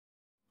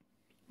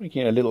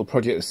Making a little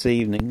project this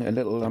evening.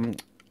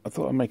 I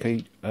thought I'd make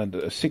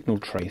a signal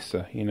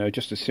tracer. You know,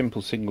 just a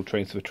simple signal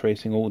tracer for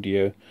tracing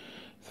audio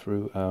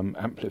through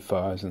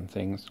amplifiers and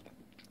things.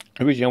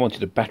 Originally, I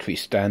wanted a battery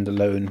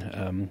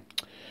standalone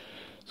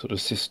sort of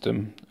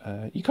system.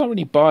 You can't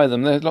really buy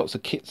them. There's lots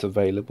of kits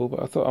available,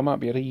 but I thought I might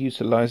be able to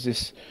utilise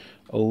this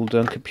old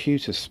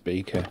computer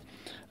speaker.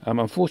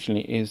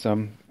 Unfortunately, it is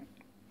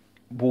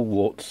wall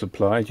wart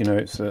supplied. You know,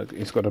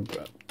 it's got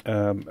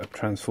a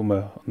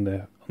transformer on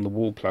the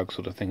wall plug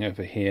sort of thing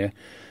over here.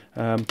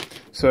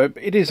 So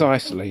it is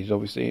isolated.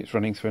 Obviously, it's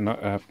running through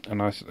an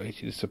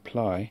isolated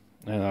supply,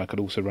 and I could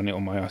also run it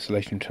on my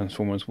isolation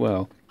transformer as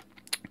well.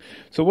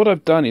 So what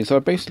I've done is I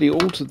basically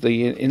altered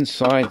the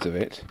insides of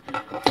it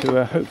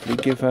to hopefully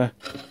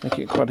make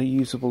it quite a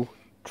usable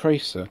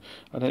tracer.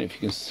 I don't know if you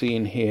can see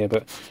in here,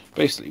 but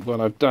basically what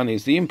I've done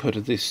is the input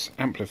of this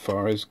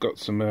amplifier has got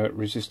some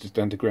resistors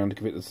down to ground to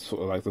give it the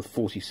sort of like the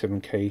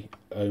 47k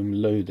ohm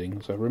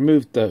loading. So I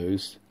removed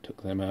those,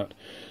 took them out.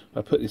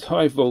 I put this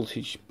high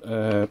voltage,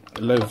 low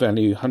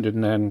value 100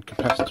 nan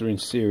capacitor in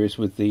series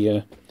with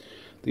the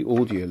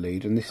audio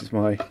lead, and this is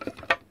my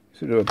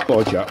sort of a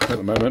bodge up at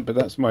the moment, but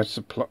that's my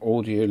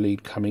audio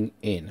lead coming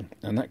in,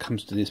 and that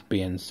comes to this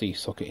BNC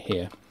socket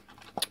here.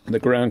 And the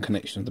ground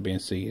connection of the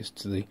BNC is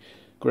to the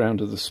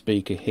ground of the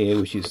speaker here,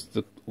 which is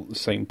the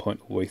same point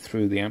all the way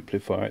through the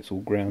amplifier. It's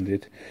all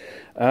grounded.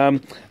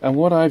 And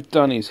what I've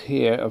done is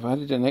here I've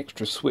added an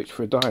extra switch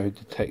for a diode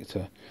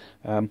detector.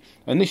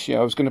 Initially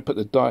I was going to put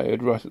the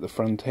diode right at the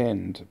front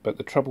end, but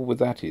the trouble with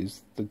that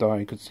is the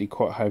diode could see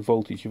quite high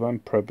voltage. If I'm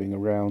probing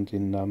around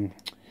in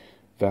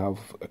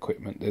valve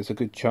equipment, there's a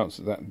good chance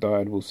that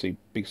diode will see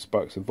big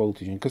spikes of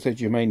voltage, and because they're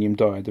germanium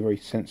diode, they're very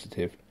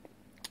sensitive.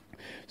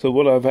 So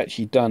what I've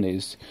actually done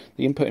is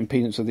the input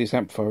impedance of this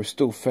amplifier is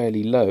still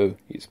fairly low.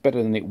 It's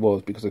better than it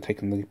was because I've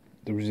taken the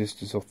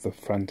resistors off the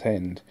front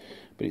end,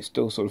 but it's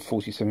still sort of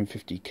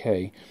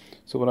 4750k.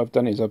 So what I've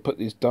done is I've put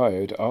this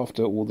diode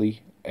after all the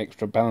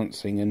extra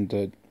balancing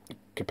and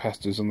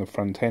capacitors on the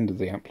front end of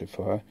the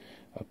amplifier.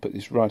 I put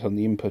this right on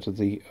the input of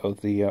the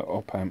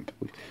op amp.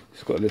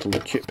 It's got a little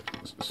chip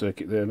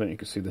circuit there. I don't know if you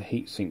can see the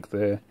heat sink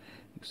there.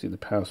 You can see the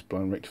power supply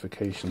and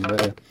rectification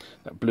there.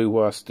 That blue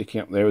wire sticking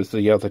up there is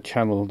the other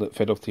channel that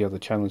fed off the other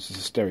channel. This is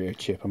a stereo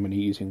chip. I'm only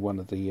using one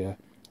of the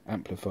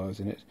amplifiers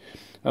in it.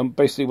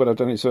 Basically what I've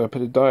done is I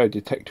put a diode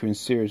detector in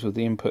series with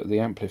the input of the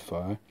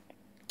amplifier.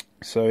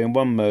 So in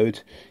one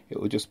mode it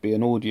will just be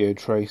an audio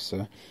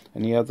tracer,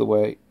 and the other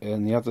way,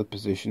 in the other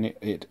position,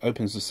 it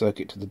opens the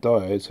circuit to the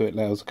diode, so it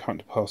allows the current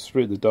to pass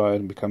through the diode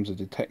and becomes a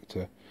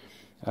detector.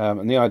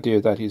 And the idea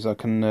of that is I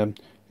can,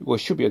 well,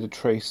 should be able to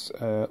trace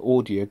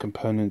audio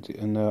component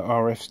in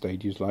RF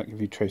stages. Like if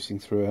you're tracing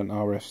through an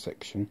RF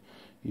section,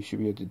 you should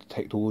be able to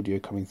detect audio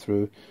coming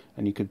through,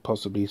 and you could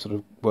possibly sort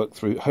of work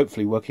through,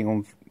 hopefully working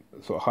on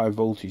sort of high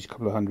voltage, a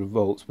couple of 100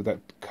 volts, with that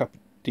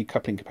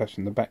decoupling capacitor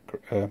in the back,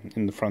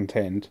 in the front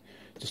end,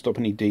 to stop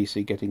any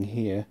DC getting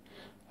here.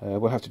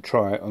 We'll have to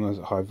try it on a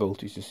high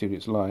voltage to see what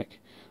it's like.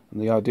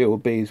 And the idea will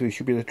be is we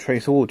should be able to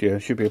trace audio.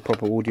 It should be a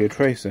proper audio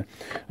tracer.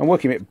 I'm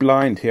working a bit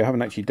blind here. I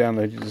haven't actually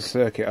downloaded the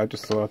circuit. I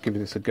just thought I'd give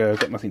this a go. I've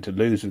got nothing to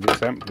lose with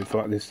this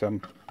amplifier, this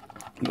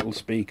little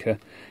speaker.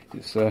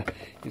 It's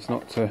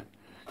not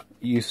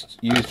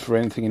used for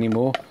anything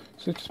anymore.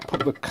 So just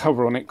put the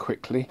cover on it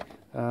quickly.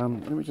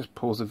 Let me just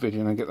pause the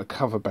video and get the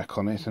cover back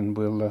on it, and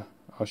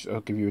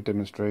I'll give you a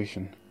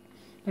demonstration.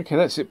 Okay,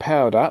 that's it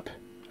powered up,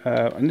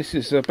 and this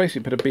is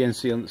basically put a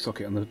BNC on the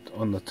socket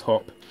on the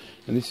top,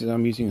 and this is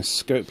I'm using a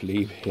scope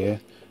lead here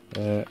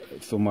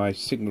for my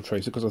signal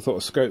tracer, because I thought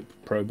a scope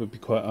probe would be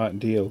quite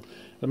ideal.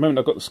 At the moment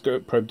I've got the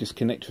scope probe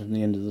disconnected from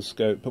the end of the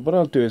scope, but what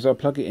I'll do is I'll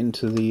plug it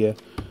into the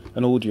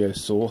an audio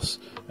source,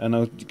 and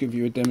I'll give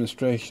you a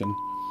demonstration.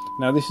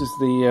 Now this is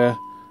the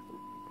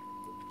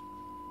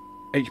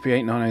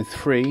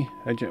HP8903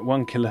 at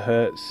 1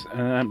 kHz and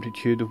an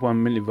amplitude of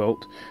 1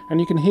 millivolt, and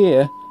you can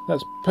hear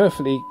that's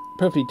perfectly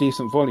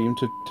decent volume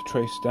to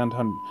trace down to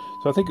 100.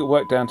 So I think it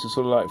worked down to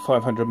sort of like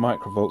 500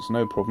 microvolts,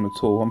 no problem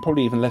at all. I'm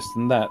probably even less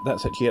than that.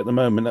 That's actually at the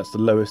moment that's the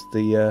lowest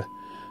the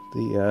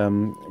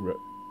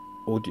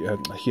audio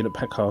Hewlett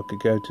Packard could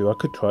go to. I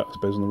could try it, I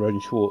suppose, on the Roden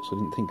Schwartz. I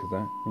didn't think of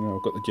that. You know,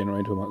 I've got the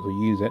generator, I might as well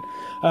use it.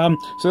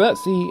 So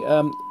that's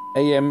the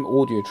AM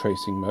audio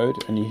tracing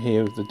mode, and you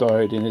hear the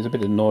diode in. There's a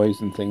bit of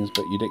noise and things,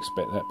 but you'd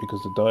expect that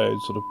because the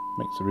diode sort of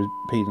makes the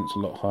impedance a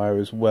lot higher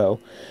as well.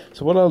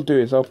 So what I'll do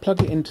is I'll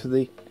plug it into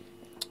the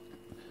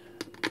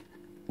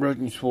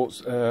Roden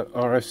Schwartz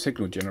RF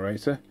signal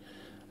generator,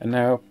 and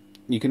now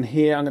you can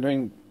hear I'm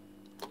going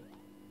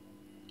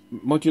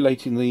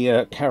modulating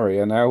the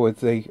carrier now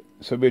with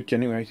so we're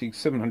generating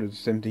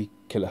 770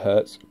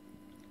 kilohertz,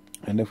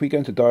 and if we go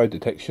into diode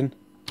detection,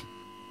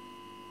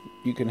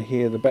 you can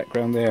hear the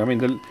background there. I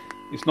mean,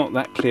 it's not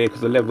that clear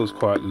because the level's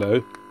quite low.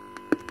 A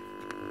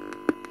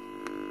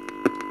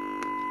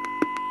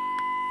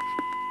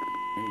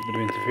bit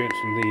of interference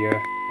from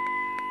the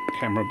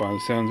camera by the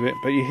sounds of it,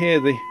 but you hear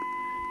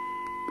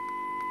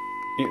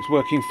it's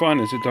working fine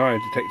as a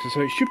diode detector,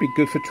 so it should be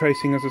good for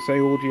tracing, as I say,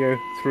 audio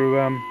through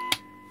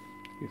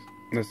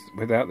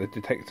without the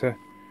detector.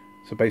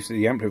 So basically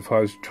the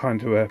amplifier is trying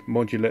to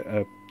modulate,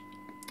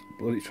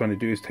 what it's trying to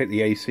do is take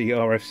the AC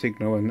RF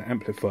signal and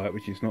amplify it,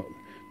 which is not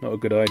a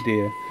good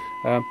idea.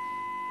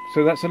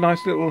 So that's a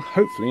nice little,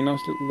 hopefully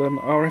nice little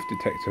RF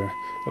detector.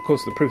 Of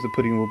course the proof of the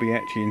pudding will be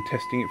actually in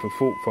testing it for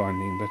fault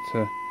finding,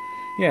 but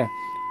yeah,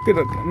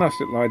 nice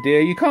little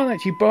idea. You can't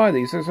actually buy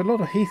these. There's a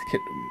lot of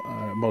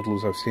Heathkit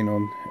models I've seen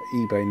on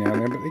eBay now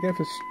and then, but they go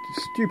for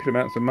stupid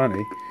amounts of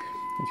money.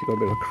 Actually got a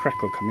bit of a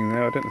crackle coming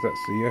there. I don't know if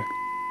that's the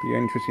be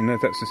interesting to know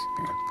if that's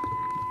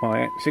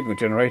my signal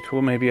generator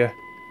or maybe a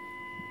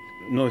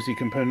noisy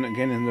component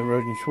again in the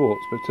Roden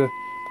Schwartz, but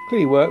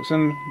clearly works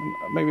and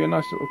maybe a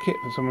nice little kit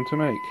for someone to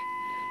make.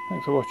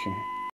 Thanks for watching.